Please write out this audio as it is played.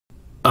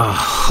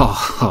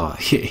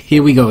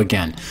Here we go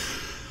again.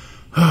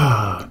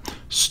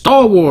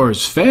 Star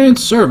Wars fan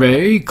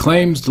survey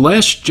claims The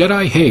Last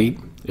Jedi hate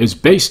is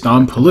based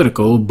on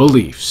political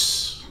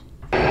beliefs.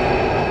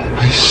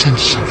 I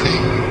sense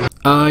something.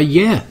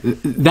 Yeah,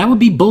 that would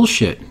be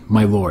bullshit,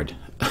 my lord.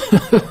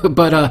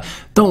 But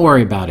don't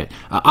worry about it.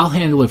 I'll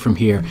handle it from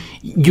here.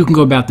 You can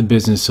go about the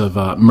business of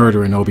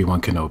murdering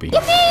Obi-Wan Kenobi.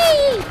 Yippee!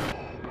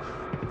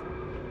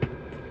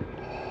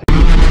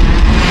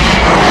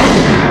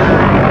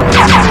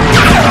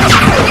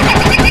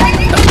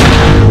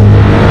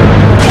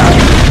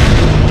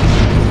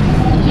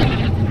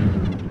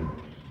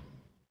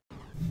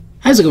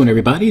 How's it going,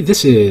 everybody?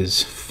 This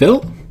is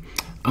Phil.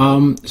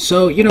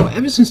 So,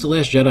 ever since The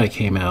Last Jedi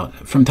came out,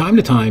 from time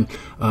to time,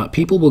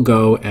 people will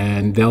go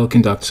and they'll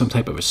conduct some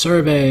type of a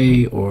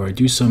survey or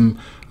do some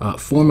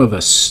form of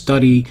a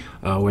study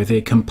where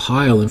they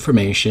compile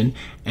information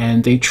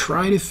and they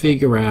try to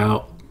figure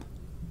out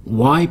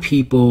why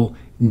people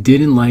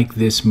didn't like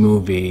this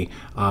movie.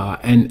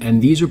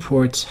 And these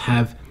reports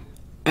have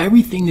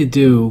everything to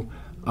do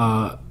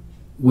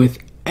with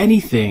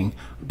anything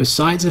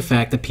besides the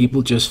fact that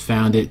people just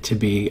found it to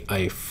be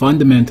a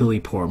fundamentally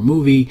poor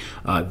movie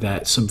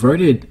that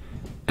subverted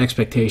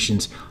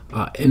expectations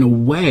in a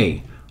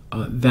way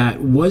that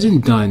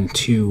wasn't done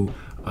to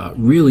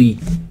really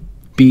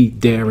be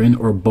daring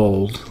or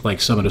bold,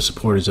 like some of the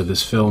supporters of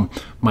this film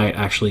might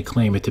actually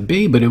claim it to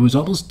be, but it was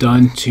almost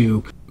done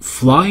to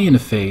fly in the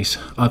face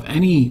of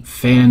any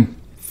fan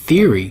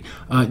theory,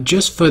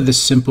 just for the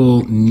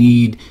simple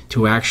need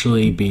to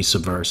actually be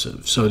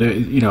subversive. So there,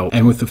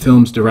 and with the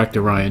film's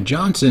director Rian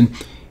Johnson,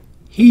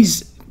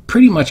 he's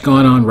pretty much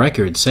gone on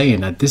record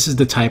saying that this is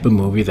the type of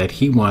movie that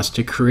he wants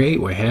to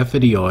create, where half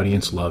of the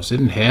audience loves it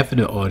and half of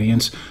the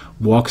audience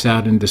walks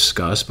out in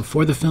disgust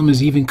before the film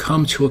has even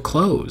come to a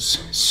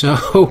close.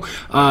 So,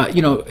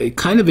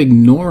 kind of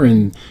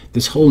ignoring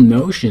this whole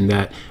notion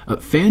that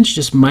fans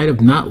just might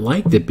have not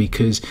liked it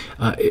because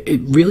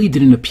it really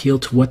didn't appeal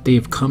to what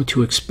they've come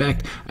to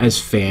expect as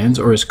fans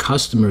or as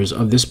customers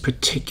of this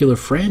particular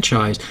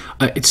franchise.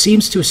 It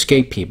seems to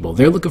escape people.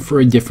 They're looking for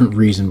a different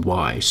reason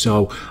why.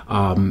 So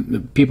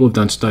people have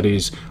done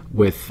studies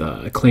with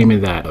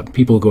claiming that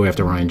people who go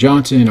after Rian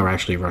Johnson are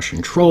actually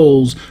Russian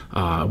trolls,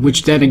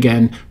 which then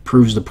again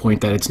proves the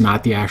point that it's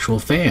not the actual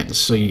fans.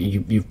 So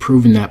you've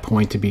proven that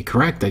point to be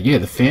correct, that yeah,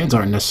 the fans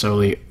aren't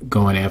necessarily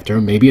going after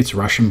him. Maybe it's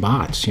Russian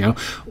bots,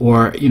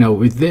 or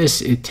with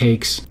this it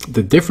takes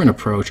the different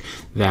approach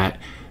that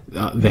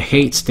the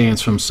hate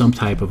stands from some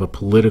type of a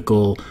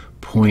political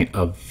point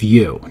of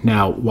view.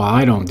 Now, while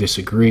I don't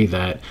disagree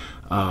that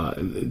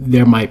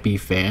there might be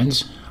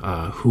fans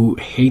who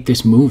hate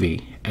this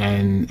movie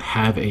and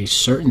have a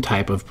certain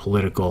type of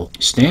political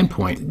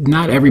standpoint,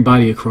 not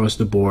everybody across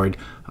the board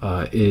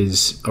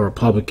is a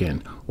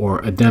Republican or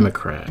a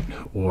Democrat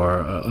or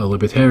a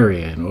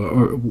libertarian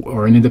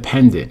or an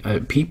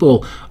independent.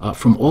 People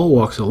from all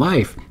walks of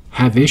life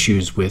have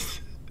issues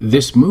with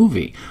this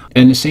movie,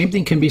 and the same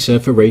thing can be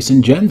said for race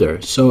and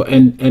gender. So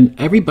and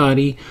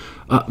everybody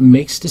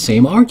makes the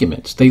same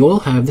arguments. They all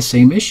have the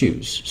same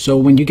issues. So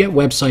when you get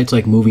websites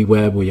like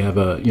MovieWeb, where you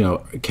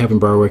have Kevin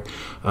Berwick,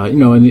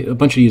 and a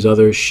bunch of these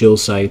other shill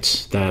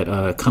sites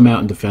that come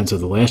out in defense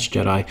of The Last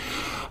Jedi,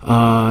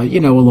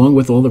 along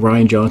with all the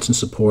Rian Johnson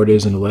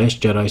supporters and The Last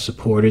Jedi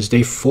supporters,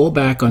 they fall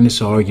back on this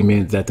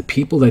argument that the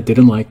people that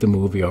didn't like the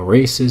movie are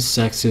racist,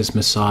 sexist,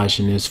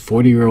 misogynist,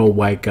 40-year-old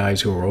white guys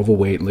who are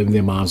overweight and live in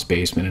their mom's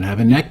basement and have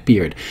a neck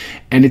beard.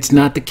 And it's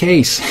not the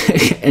case.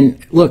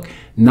 And look,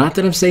 not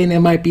that I'm saying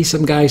there might be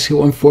some guys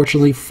who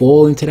unfortunately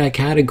fall into that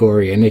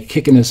category and they're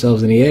kicking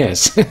themselves in the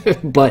ass,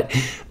 but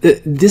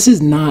this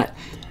is not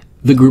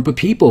the group of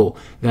people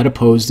that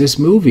oppose this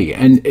movie.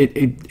 And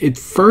it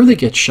further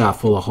gets shot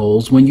full of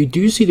holes when you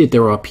do see that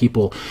there are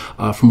people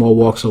from all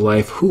walks of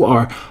life who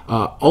are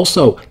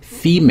also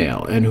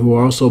female and who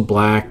are also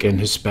black and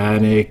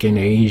Hispanic and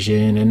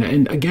Asian.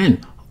 And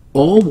again,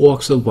 all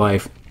walks of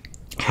life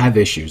have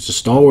issues. The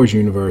Star Wars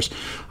universe,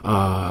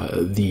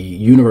 the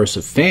universe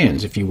of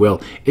fans, if you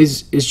will,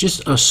 is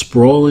just a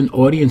sprawling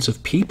audience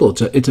of people.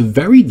 It's a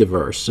very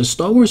diverse. So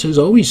Star Wars has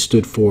always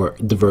stood for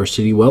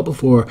diversity, well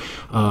before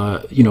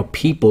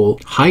people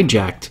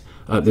hijacked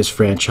this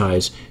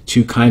franchise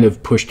to kind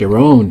of push their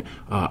own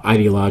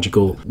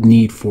ideological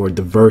need for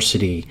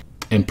diversity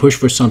and push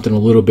for something a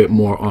little bit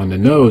more on the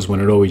nose, when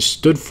it always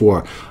stood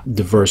for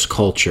diverse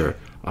culture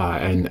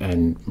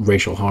and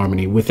racial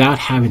harmony, without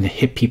having to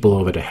hit people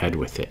over the head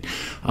with it.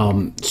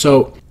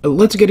 So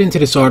let's get into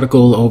this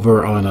article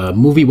over on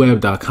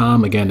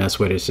movieweb.com. Again, that's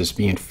where this is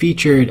being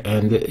featured.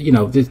 And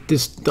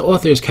the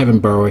author is Kevin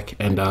Berwick,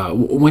 and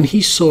when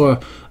he saw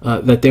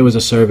that there was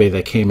a survey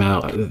that came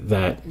out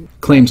that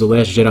claims The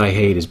Last Jedi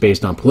hate is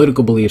based on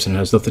political beliefs and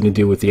has nothing to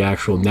do with the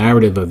actual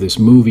narrative of this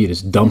movie,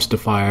 this dumpster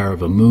fire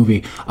of a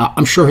movie,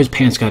 I'm sure his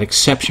pants got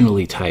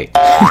exceptionally tight,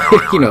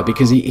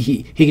 because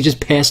he could just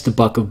pass the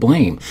buck of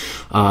blame.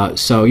 game.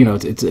 So,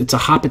 it's a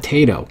hot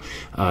potato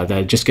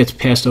that just gets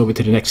passed over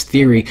to the next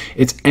theory.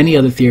 It's any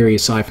other theory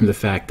aside from the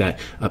fact that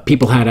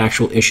people had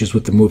actual issues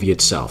with the movie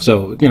itself.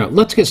 So,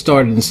 let's get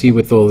started and see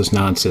what all this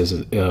nonsense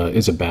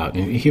is about.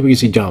 And here we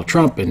see Donald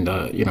Trump, and,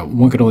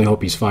 one could only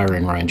hope he's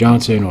firing Ryan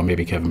Johnson or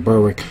maybe Kevin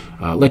Berwick.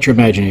 Let your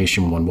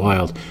imagination run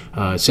wild.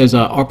 It says,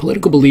 are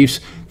political beliefs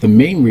the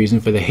main reason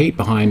for the hate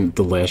behind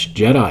The Last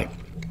Jedi?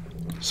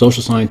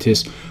 Social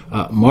scientist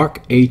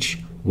Mark H.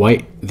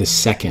 White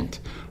II,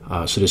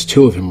 so there's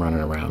two of him running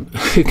around,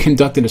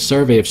 conducted a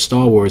survey of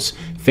Star Wars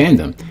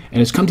fandom and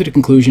has come to the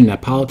conclusion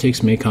that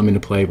politics may come into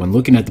play when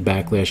looking at the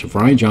backlash of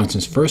Ryan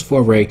Johnson's first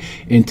foray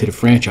into the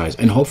franchise,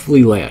 and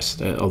hopefully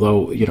last,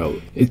 although,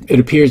 it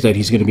appears that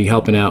he's going to be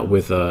helping out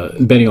with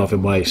Benioff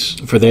and Weiss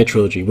for their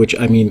trilogy, which,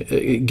 I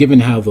mean, given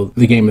how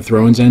the Game of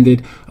Thrones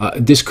ended,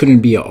 this couldn't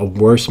be a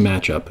worse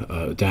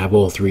matchup to have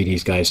all three of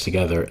these guys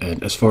together.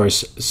 And as far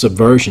as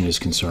subversion is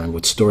concerned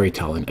with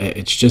storytelling,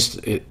 it's just,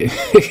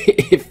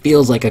 it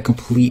feels like a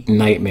complete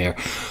nightmare.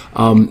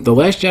 The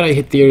Last Jedi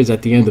hit theaters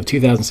at the end of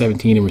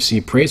 2017 and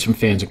received praise from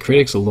fans and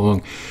critics,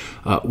 along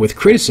with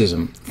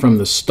criticism from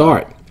the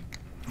start,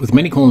 with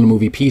many calling the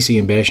movie PC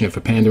and bashing it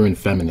for pandering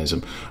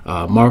feminism.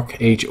 Mark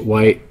H.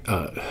 White,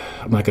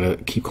 I'm not going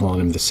to keep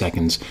calling him the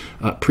seconds.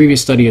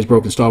 Previous study has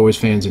broken Star Wars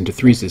fans into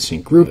three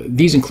distinct groups.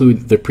 These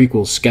include the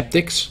prequel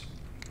skeptics,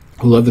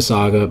 who love the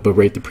saga but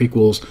rate the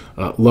prequels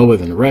lower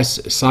than the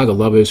rest, saga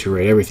lovers who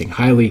rate everything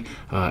highly,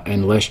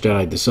 and Last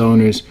Jedi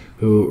disowners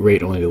who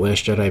rate only The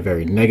Last Jedi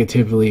very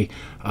negatively.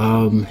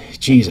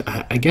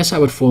 I guess I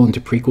would fall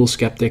into prequel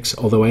skeptics,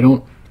 although I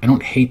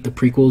don't hate the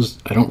prequels.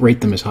 I don't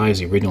rate them as high as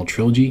the original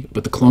trilogy,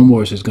 but the Clone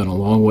Wars has gone a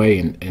long way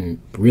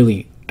in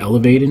really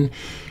elevating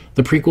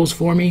the prequels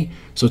for me.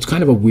 So it's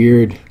kind of a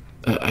weird,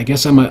 I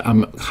guess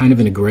I'm kind of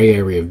in a gray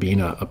area of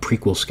being a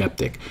prequel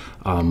skeptic,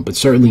 but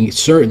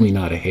certainly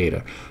not a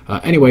hater.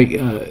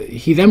 Anyway,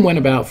 he then went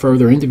about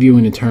further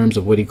interviewing in terms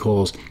of what he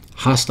calls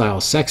hostile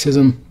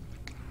sexism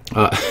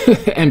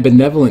and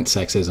benevolent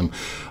sexism.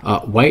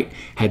 White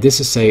had this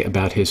to say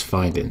about his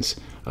findings.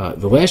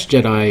 The Last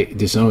Jedi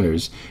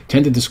disowners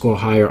tended to score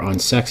higher on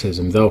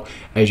sexism, though,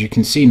 as you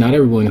can see, not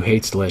everyone who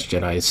hates The Last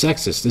Jedi is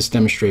sexist. This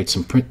demonstrates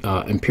some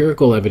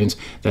empirical evidence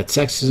that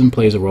sexism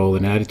plays a role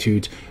in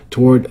attitudes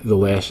toward The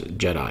Last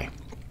Jedi.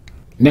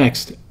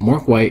 Next,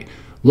 Mark White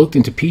looked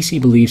into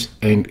PC beliefs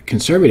and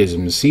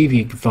conservatism to see if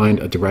he could find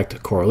a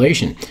direct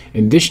correlation.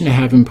 In addition to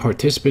having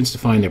participants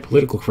define their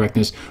political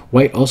correctness,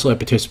 White also had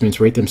participants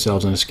rate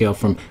themselves on a scale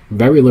from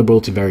very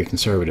liberal to very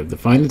conservative. The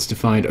findings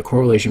defined a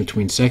correlation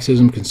between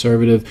sexism,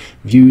 conservative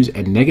views,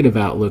 and negative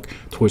outlook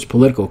towards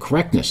political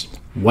correctness.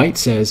 White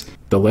says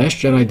The Last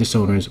Jedi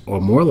disowners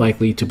are more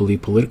likely to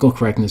believe political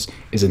correctness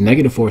is a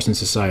negative force in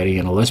society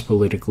and are less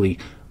politically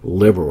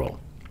liberal.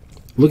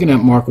 Looking at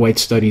Mark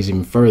White's studies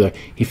even further,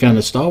 he found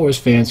that Star Wars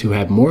fans who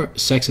had more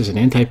sexist and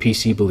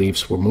anti-PC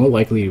beliefs were more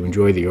likely to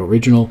enjoy the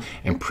original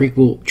and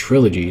prequel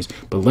trilogies,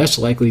 but less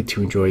likely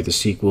to enjoy the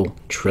sequel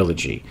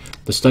trilogy.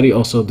 The study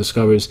also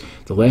discovers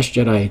The Last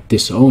Jedi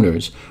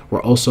disowners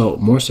were also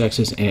more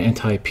sexist and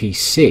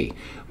anti-PC,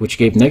 which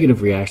gave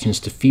negative reactions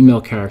to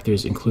female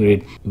characters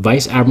included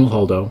Vice Admiral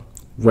Holdo,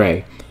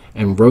 Rey,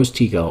 and Rose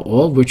Tico,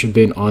 all of which have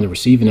been on the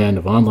receiving end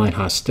of online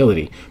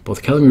hostility.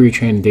 Both Kelly Marie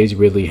Tran and Daisy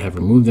Ridley have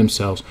removed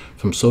themselves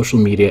from social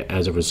media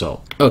as a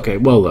result. Okay,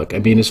 well look, I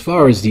mean, as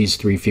far as these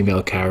three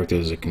female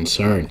characters are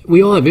concerned,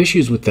 we all have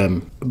issues with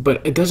them,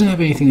 but it doesn't have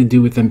anything to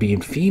do with them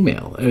being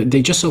female.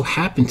 They just so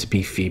happen to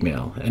be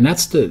female, and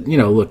that's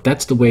the,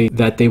 that's the way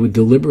that they would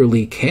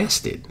deliberately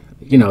cast it.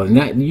 And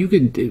that you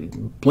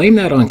could blame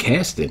that on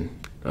casting.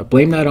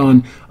 Blame that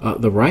on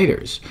the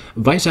writers.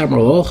 Vice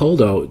Admiral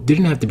Holdo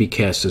didn't have to be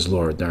cast as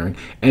Laura Dern,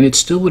 and it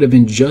still would have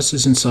been just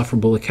as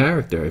insufferable a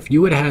character. If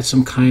you would have had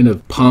some kind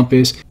of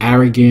pompous,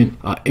 arrogant,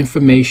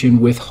 information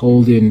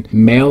withholding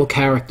male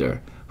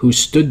character who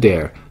stood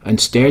there and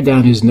stared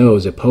down his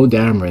nose at Poe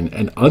Dameron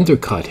and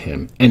undercut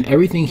him and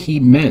everything he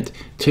meant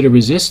to the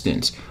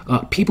resistance,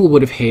 people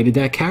would have hated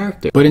that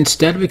character. But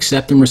instead of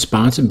accepting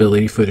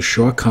responsibility for the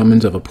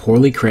shortcomings of a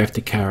poorly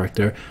crafted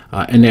character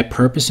and their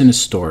purpose in a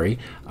story,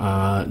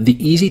 the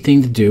easy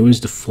thing to do is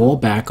to fall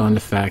back on the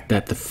fact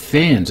that the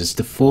fans, it's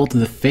the fault of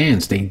the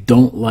fans, they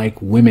don't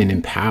like women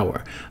in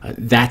power.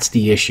 That's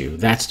the issue.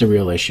 That's the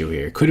real issue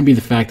here. It couldn't be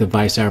the fact that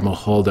Vice Admiral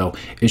Holdo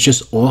is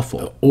just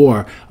awful,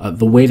 or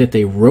the way that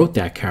they wrote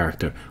that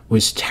character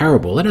was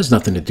terrible. That has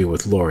nothing to do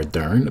with Laura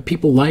Dern.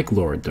 People like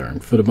Laura Dern.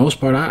 For the most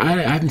part,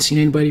 I haven't seen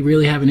anybody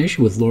really have an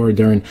issue with Laura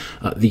Dern,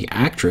 the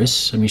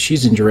actress. I mean,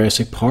 she's in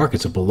Jurassic Park.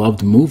 It's a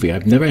beloved movie.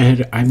 I've never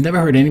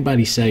heard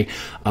anybody say,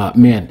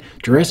 man,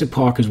 Jurassic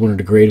Park is one of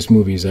the greatest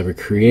movies ever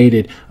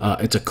created.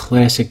 It's a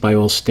classic by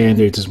all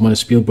standards. It's one of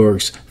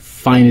Spielberg's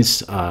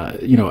finest,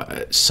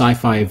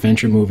 sci-fi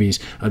adventure movies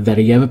that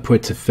he ever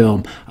put to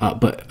film.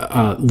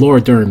 But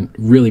Laura Dern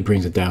really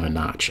brings it down a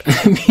notch.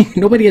 I mean,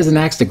 nobody has an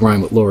axe to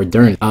grind with Laura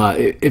Dern.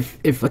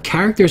 If a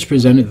character is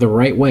presented the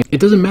right way, it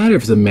doesn't matter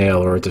if it's a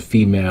male or it's a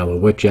female or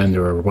what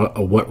gender or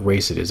what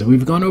race it is. And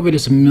we've gone over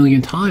this a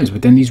million times,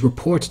 but then these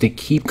reports, they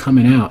keep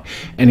coming out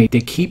and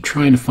they keep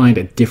trying to find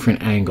a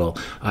different angle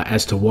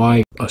as to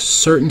why a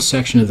certain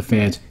section of the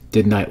fans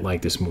did not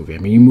like this movie. I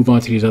mean, you move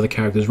on to these other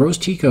characters. Rose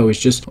Tico is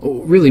just,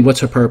 really, what's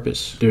her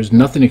purpose? There's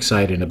nothing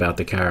exciting about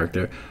the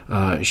character.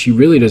 She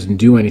really doesn't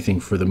do anything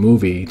for the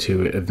movie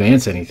to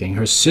advance anything.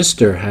 Her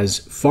sister has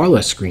far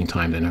less screen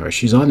time than her.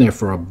 She's on there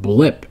for a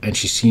blip, and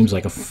she seems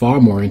like a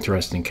far more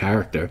interesting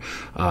character.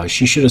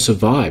 She should have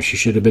survived. She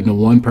should have been the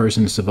one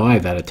person to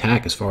survive that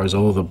attack as far as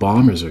all the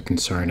bombers are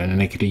concerned, and then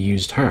they could have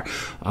used her.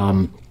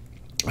 I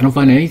don't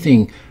find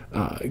anything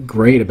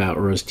great about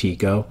Rose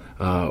Tico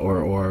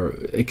or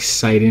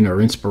exciting or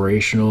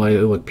inspirational.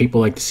 Look,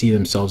 people like to see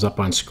themselves up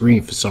on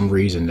screen for some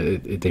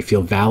reason. They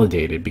feel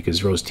validated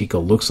because Rose Tico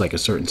looks like a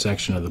certain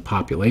section of the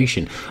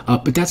population.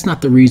 But that's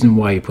not the reason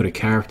why you put a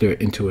character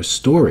into a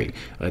story,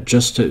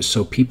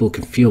 so people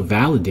can feel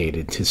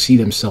validated, to see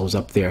themselves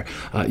up there.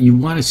 You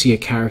want to see a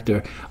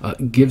character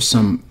give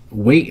some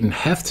weight and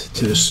heft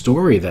to the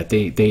story, that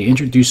they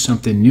introduce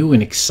something new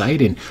and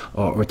exciting,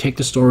 or take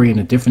the story in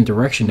a different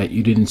direction that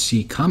you didn't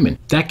see coming.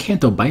 That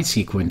Canto Bite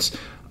sequence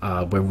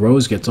where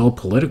Rose gets all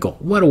political,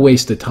 what a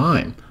waste of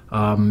time.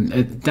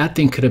 That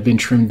thing could have been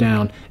trimmed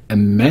down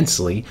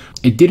immensely.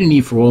 It didn't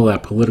need for all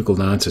that political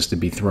nonsense to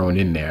be thrown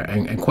in there.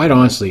 And quite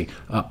honestly,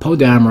 Poe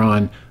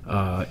Dameron,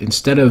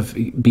 instead of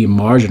being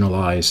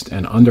marginalized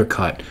and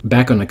undercut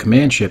back on the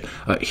command ship,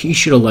 he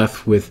should have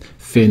left with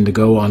Finn to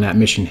go on that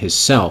mission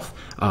himself.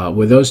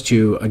 With those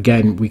two,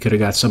 again, we could have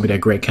got some of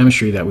that great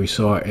chemistry that we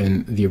saw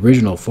in the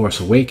original Force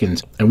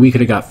Awakens, and we could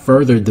have got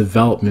further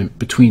development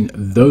between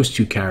those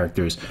two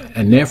characters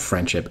and their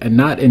friendship, and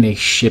not in a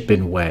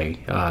shipping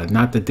way.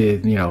 Not that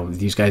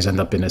these guys end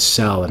up in a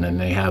cell and then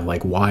they have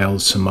like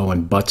wild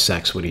Samoan butt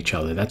sex with each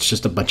other. That's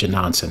just a bunch of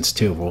nonsense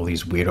too, all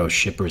these weirdo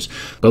shippers.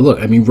 But look,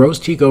 I mean, Rose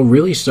Tico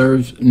really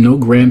serves no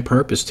grand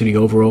purpose to the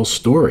overall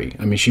story.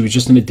 I mean, she was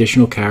just an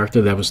additional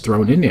character that was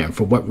thrown in there. And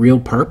for what real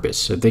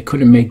purpose? They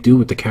couldn't make do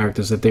with the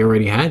characters that they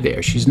already had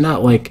there. She's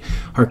not like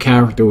her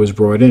character was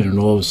brought in and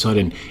all of a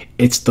sudden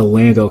it's the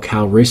Lando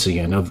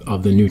Calrissian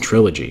of the new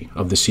trilogy,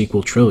 of the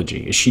sequel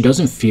trilogy. She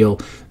doesn't feel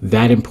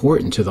that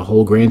important to the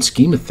whole grand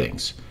scheme of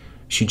things.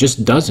 She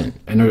just doesn't,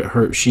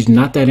 and she's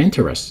not that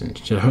interesting.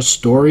 Her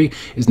story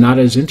is not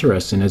as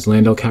interesting as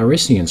Lando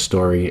Calrissian's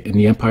story in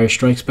The Empire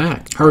Strikes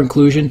Back. Her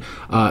inclusion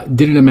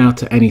didn't amount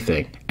to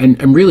anything,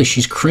 and really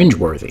she's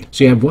cringeworthy.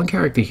 So you have one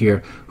character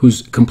here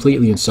who's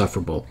completely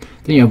insufferable.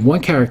 Then you have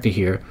one character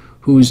here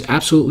who's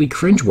absolutely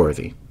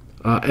cringeworthy,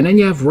 and then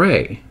you have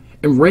Rey.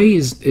 And Rey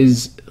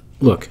is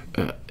look,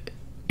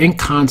 in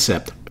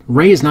concept,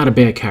 Rey is not a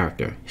bad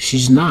character.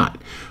 She's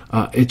not.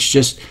 It's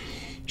just,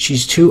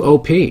 she's too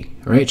OP,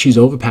 right? She's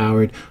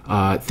overpowered.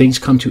 Things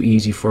come too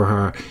easy for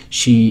her.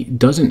 She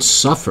doesn't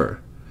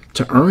suffer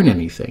to earn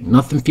anything.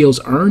 Nothing feels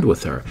earned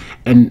with her.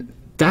 And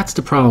that's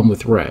the problem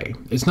with Rey.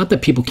 It's not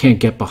that people can't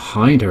get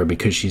behind her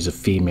because she's a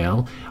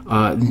female.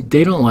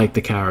 They don't like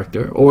the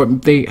character, or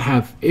they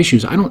have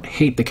issues. I don't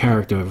hate the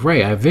character of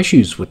Rey. I have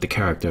issues with the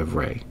character of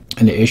Rey.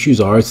 And the issues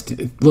are,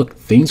 look,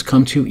 things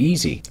come too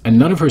easy. And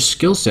none of her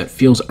skill set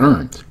feels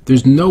earned.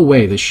 There's no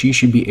way that she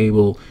should be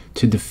able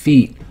to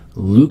defeat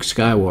Luke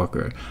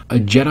Skywalker, a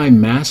Jedi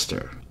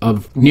Master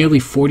of nearly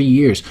 40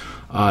 years,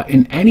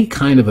 in any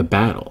kind of a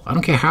battle. I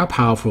don't care how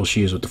powerful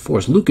she is with the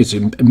Force. Luke is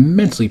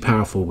immensely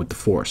powerful with the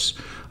Force,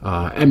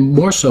 and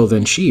more so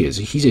than she is.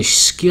 He's a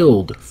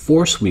skilled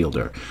Force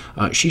wielder.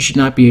 She should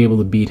not be able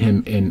to beat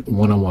him in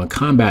one-on-one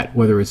combat,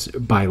 whether it's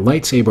by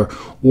lightsaber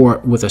or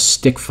with a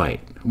stick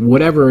fight.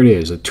 Whatever it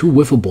is, two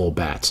wiffle ball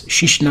bats,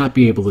 she should not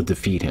be able to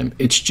defeat him.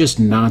 It's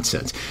just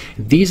nonsense.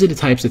 These are the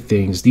types of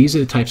things, these are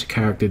the types of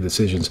character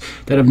decisions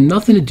that have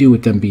nothing to do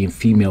with them being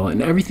female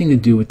and everything to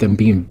do with them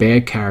being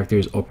bad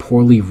characters or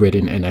poorly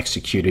written and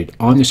executed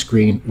on the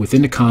screen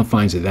within the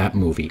confines of that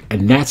movie.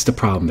 And that's the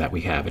problem that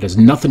we have. It has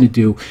nothing to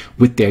do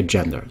with their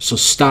gender. So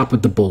stop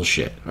with the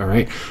bullshit, all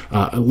right?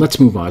 Let's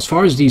move on. As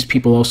far as these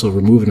people also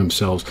removing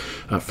themselves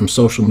from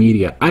social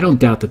media, I don't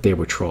doubt that they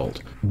were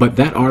trolled. But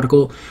that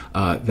article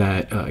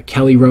that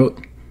Kelly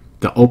wrote,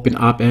 the open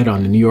op-ed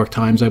on the New York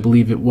Times, I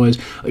believe it was,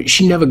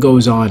 she never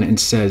goes on and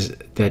says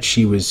that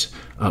she was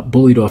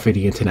bullied off of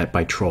the internet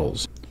by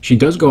trolls. She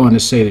does go on to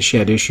say that she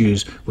had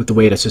issues with the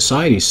way that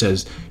society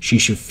says she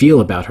should feel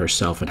about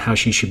herself and how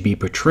she should be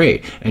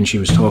portrayed. And she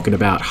was talking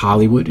about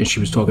Hollywood, and she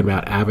was talking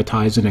about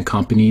advertising and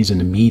companies and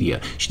the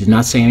media. She did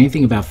not say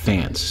anything about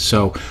fans.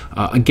 So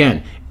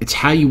again, it's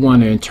how you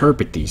want to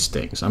interpret these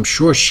things. I'm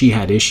sure she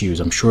had issues.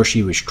 I'm sure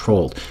she was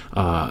trolled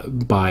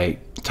by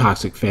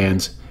toxic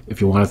fans, if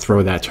you want to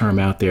throw that term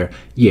out there.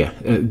 Yeah,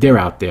 they're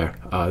out there.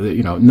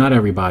 Not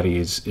everybody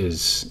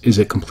is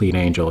a complete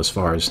angel as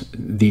far as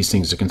these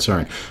things are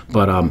concerned.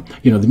 But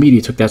the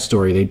media took that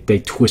story, they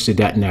twisted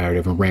that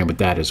narrative and ran with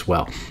that as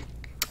well.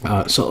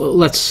 So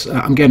let's.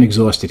 I'm getting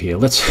exhausted here.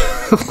 Let's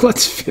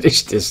let's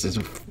finish this.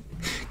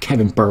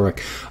 Kevin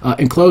Burrick.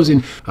 In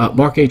closing,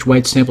 Mark H.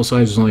 White's sample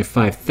size was only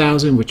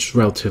 5,000, which is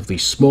relatively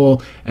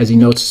small. As he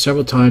notes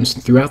several times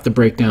throughout the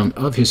breakdown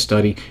of his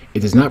study, it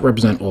does not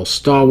represent all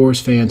Star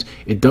Wars fans.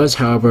 It does,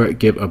 however,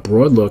 give a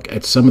broad look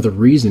at some of the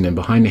reasoning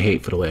behind the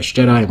hate for The Last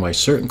Jedi and why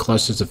certain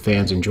clusters of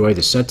fans enjoy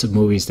the sets of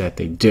movies that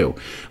they do.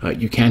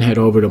 You can head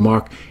over to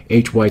Mark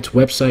H. White's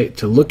website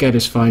to look at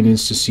his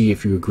findings to see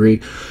if you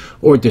agree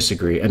or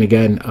disagree. And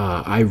again,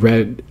 I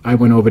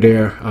went over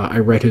there, I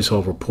read his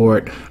whole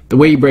report. The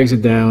way he breaks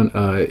it down,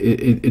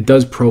 it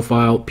does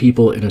profile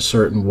people in a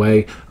certain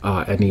way,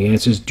 and the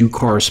answers do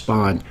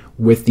correspond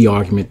with the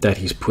argument that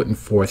he's putting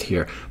forth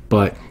here.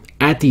 But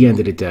at the end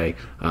of the day,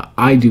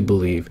 I do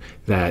believe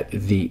that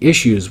the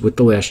issues with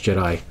The Last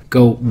Jedi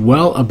go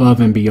well above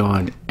and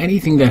beyond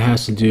anything that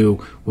has to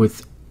do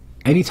with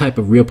any type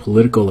of real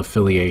political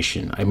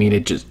affiliation. I mean,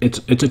 it's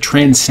a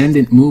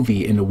transcendent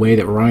movie in a way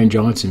that Rian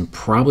Johnson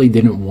probably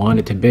didn't want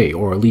it to be,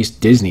 or at least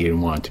Disney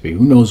didn't want it to be.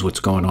 Who knows what's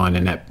going on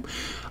in that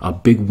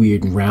big,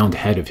 weird, round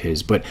head of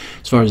his. But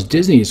as far as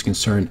Disney is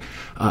concerned,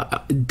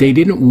 they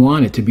didn't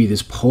want it to be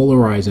this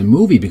polarizing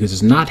movie because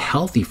it's not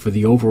healthy for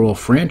the overall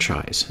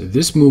franchise.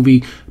 This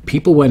movie,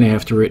 people went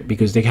after it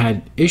because they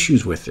had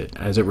issues with it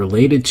as it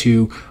related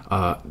to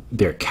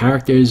their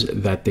characters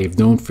that they've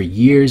known for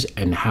years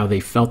and how they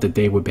felt that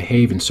they would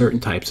behave in certain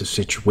types of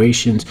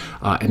situations,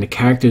 and the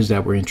characters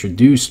that were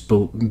introduced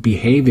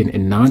behaving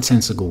in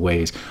nonsensical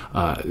ways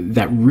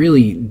that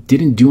really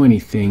didn't do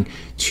anything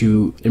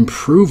to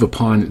improve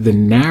upon the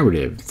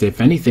narrative. If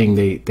anything,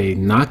 they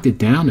knocked it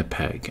down a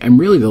peg. And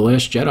really, The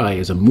Last Jedi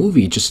as a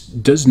movie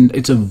just doesn't,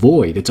 it's a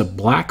void. It's a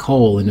black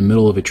hole in the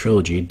middle of a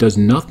trilogy. It does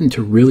nothing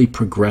to really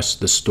progress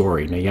the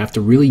story. Now, you have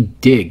to really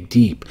dig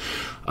deep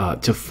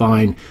to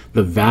find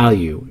the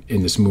value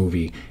in this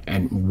movie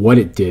and what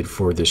it did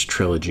for this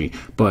trilogy.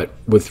 But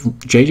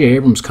with J.J.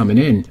 Abrams coming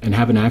in and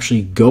having to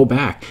actually go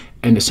back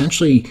and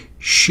essentially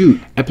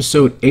shoot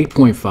episode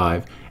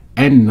 8.5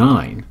 and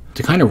 9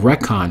 to kind of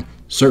retcon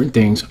certain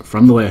things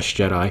from The Last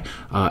Jedi,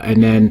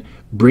 and then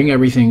bring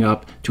everything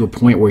up to a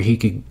point where he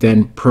could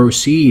then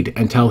proceed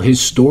and tell his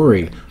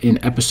story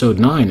in episode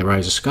 9, The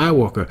Rise of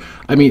Skywalker.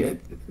 I mean,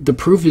 the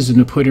proof is in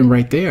the pudding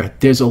right there.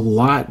 There's a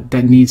lot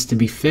that needs to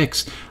be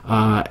fixed,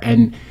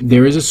 and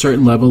there is a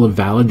certain level of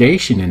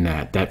validation in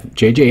that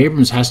J.J.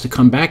 Abrams has to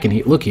come back and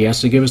he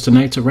has to give us the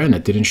Knights of Ren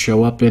that didn't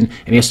show up and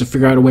he has to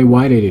figure out a way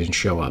why they didn't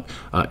show up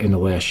in The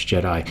Last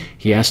Jedi.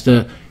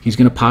 He's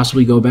going to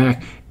possibly go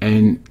back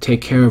and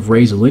take care of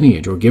Rey's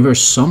lineage or give her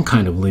some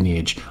kind of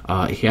lineage.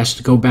 He has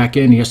to go back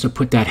in, he has to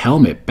put that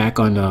helmet back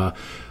on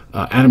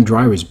Adam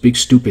Driver's big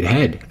stupid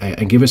head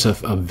and give us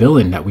a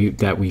villain that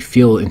we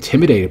feel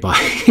intimidated by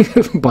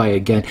by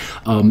again.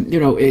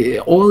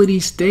 All of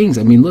these things.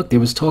 I mean, look, there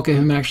was talk of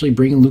him actually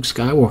bringing Luke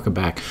Skywalker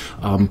back,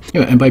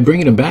 and by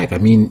bringing him back, I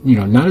mean,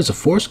 not as a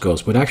Force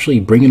ghost, but actually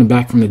bringing him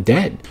back from the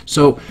dead.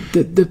 So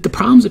the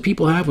problems that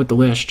people have with The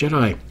Last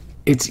Jedi,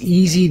 it's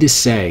easy to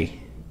say,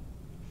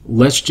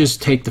 let's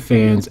just take the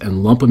fans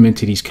and lump them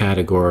into these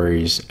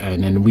categories,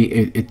 and then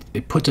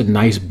it puts a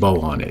nice bow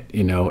on it,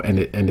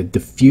 and it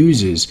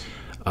diffuses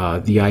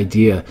the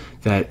idea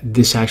that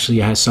this actually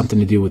has something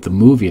to do with the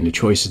movie and the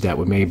choices that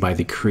were made by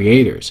the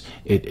creators.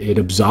 It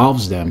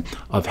absolves them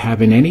of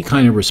having any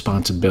kind of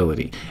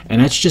responsibility,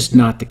 and that's just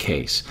not the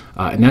case.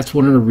 And that's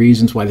one of the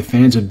reasons why the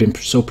fans have been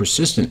so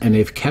persistent, and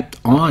they've kept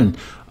on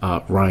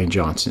Rian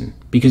Johnson,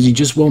 because he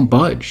just won't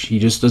budge. He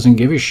just doesn't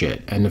give a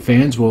shit. And the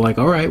fans were like,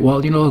 all right, well,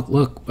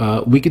 look,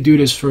 we could do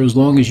this for as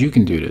long as you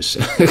can do this,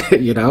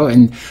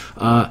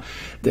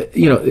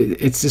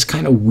 it's this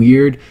kind of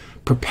weird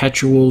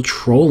perpetual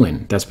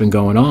trolling that's been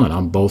going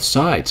on both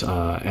sides.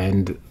 At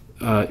the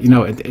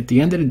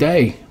end of the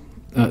day,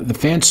 the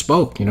fans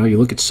spoke. You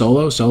look at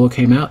Solo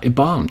came out, it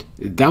bombed.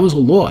 That was a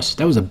loss.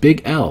 That was a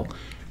big L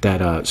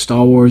that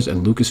Star Wars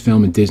and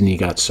Lucasfilm and Disney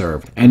got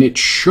served. And it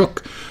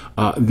shook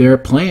their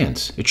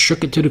plans. It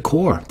shook it to the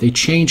core. They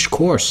changed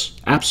course,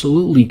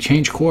 absolutely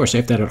changed course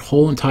after that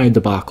whole entire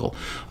debacle.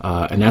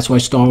 And that's why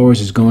Star Wars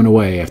is going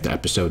away after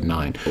episode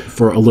 9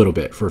 for a little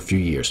bit, for a few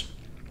years.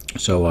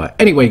 So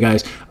anyway,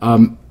 guys,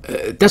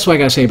 that's what I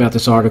got to say about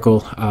this article.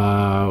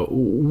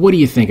 What do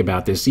you think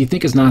about this? Do you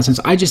think it's nonsense?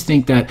 I just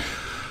think that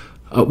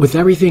with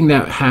everything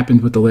that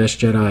happened with The Last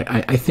Jedi,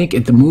 I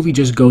think the movie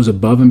just goes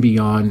above and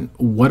beyond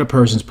what a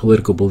person's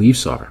political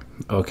beliefs are.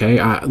 Okay?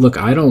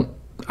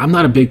 I'm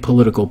not a big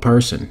political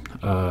person.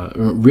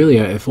 Really,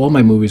 if all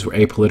my movies were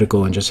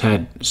apolitical and just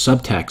had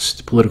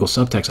subtext, political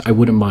subtext, I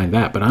wouldn't mind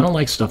that. But I don't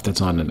like stuff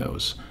that's on the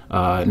nose.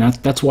 And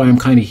that's why I'm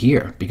kind of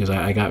here, because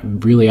I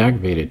got really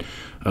aggravated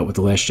with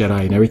The Last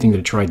Jedi and everything that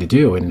it tried to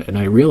do. And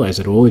I realized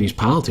that all of these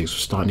politics were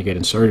starting to get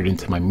inserted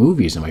into my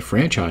movies and my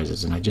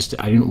franchises, and I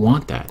didn't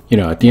want that.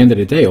 At the end of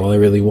the day, all I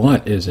really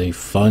want is a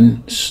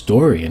fun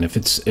story. And if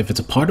it's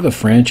a part of a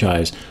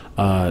franchise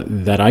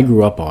that I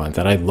grew up on,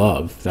 that I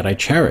love, that I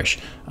cherish,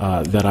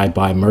 that I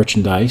buy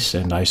merchandise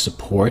and I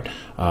support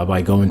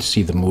by going to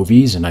see the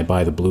movies, and I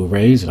buy the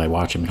Blu-rays and I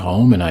watch them at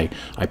home, and I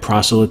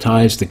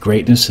proselytize the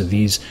greatness of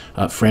these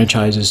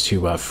franchises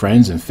to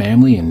friends and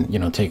family,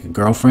 and take a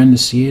girlfriend to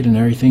see it and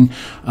everything.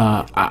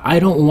 I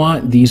don't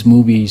want these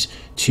movies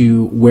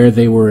to where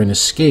they were an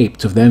escape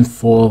to then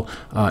fall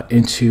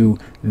into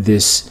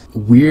this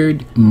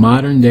weird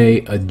modern day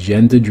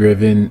agenda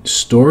driven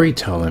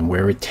storytelling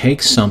where it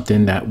takes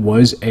something that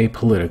was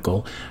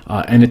apolitical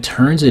and it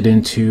turns it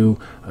into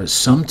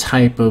some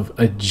type of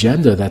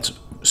agenda that's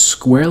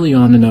squarely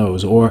on the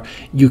nose, or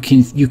you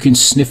can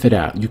sniff it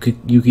out. You could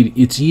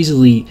it's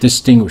easily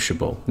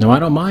distinguishable. Now, I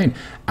don't mind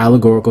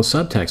allegorical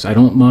subtext. I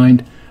don't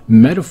mind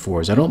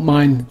metaphors. I don't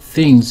mind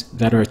things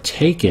that are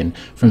taken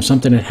from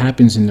something that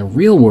happens in the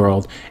real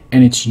world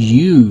and it's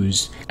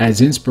used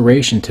as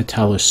inspiration to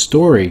tell a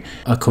story,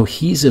 a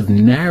cohesive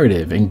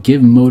narrative, and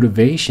give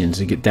motivations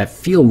that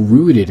feel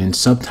rooted in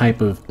some type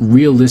of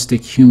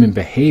realistic human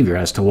behavior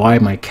as to why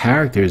my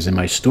characters and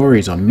my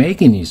stories are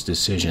making these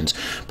decisions.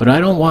 But I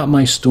don't want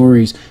my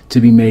stories to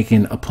be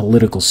making a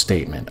political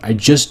statement. I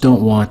just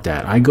don't want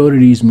that. I go to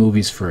these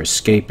movies for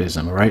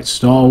escapism, all right?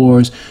 Star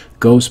Wars,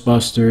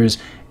 Ghostbusters,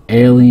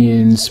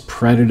 Aliens,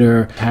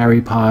 Predator,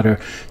 Harry Potter,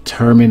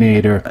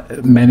 Terminator,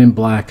 Men in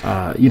Black,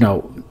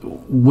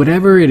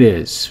 whatever it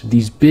is,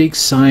 these big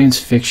science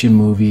fiction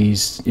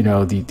movies,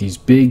 these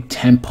big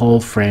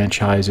tentpole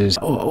franchises,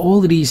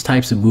 all of these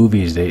types of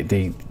movies,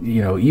 they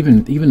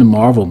even the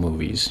Marvel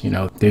movies,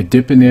 they're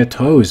dipping their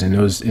toes in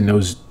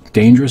those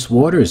dangerous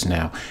waters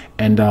now,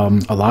 and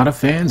a lot of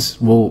fans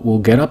will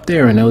get up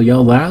there and they'll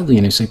yell loudly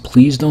and they say,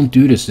 please don't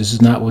do this, this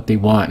is not what they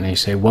want. And they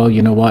say, well,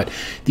 you know what,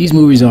 these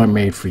movies aren't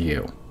made for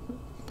you.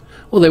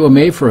 Well, they were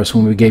made for us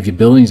when we gave you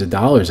billions of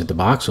dollars at the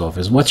box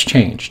office. What's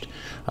changed?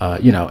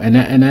 And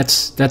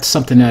that's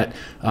something that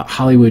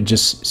Hollywood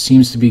just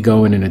seems to be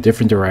going in a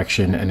different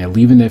direction, and they're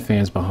leaving their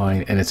fans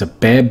behind, and it's a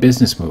bad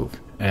business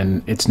move,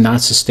 and it's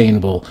not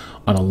sustainable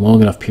on a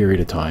long enough period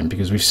of time,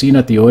 because we've seen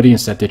that the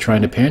audience that they're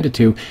trying to pander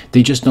to,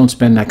 they just don't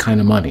spend that kind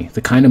of money,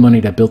 the kind of money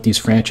that built these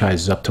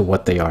franchises up to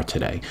what they are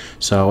today.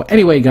 So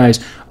anyway,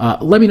 guys,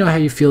 let me know how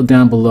you feel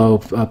down below.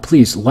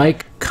 Please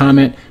like,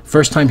 comment,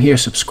 first time here,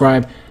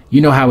 subscribe. You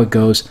know how it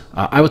goes.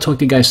 I will talk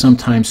to you guys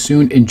sometime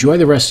soon. Enjoy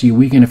the rest of your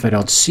weekend if I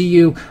don't see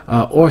you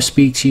or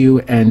speak to you.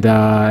 And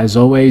as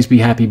always, be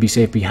happy, be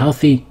safe, be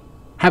healthy.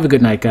 Have a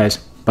good night, guys.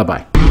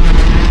 Bye-bye.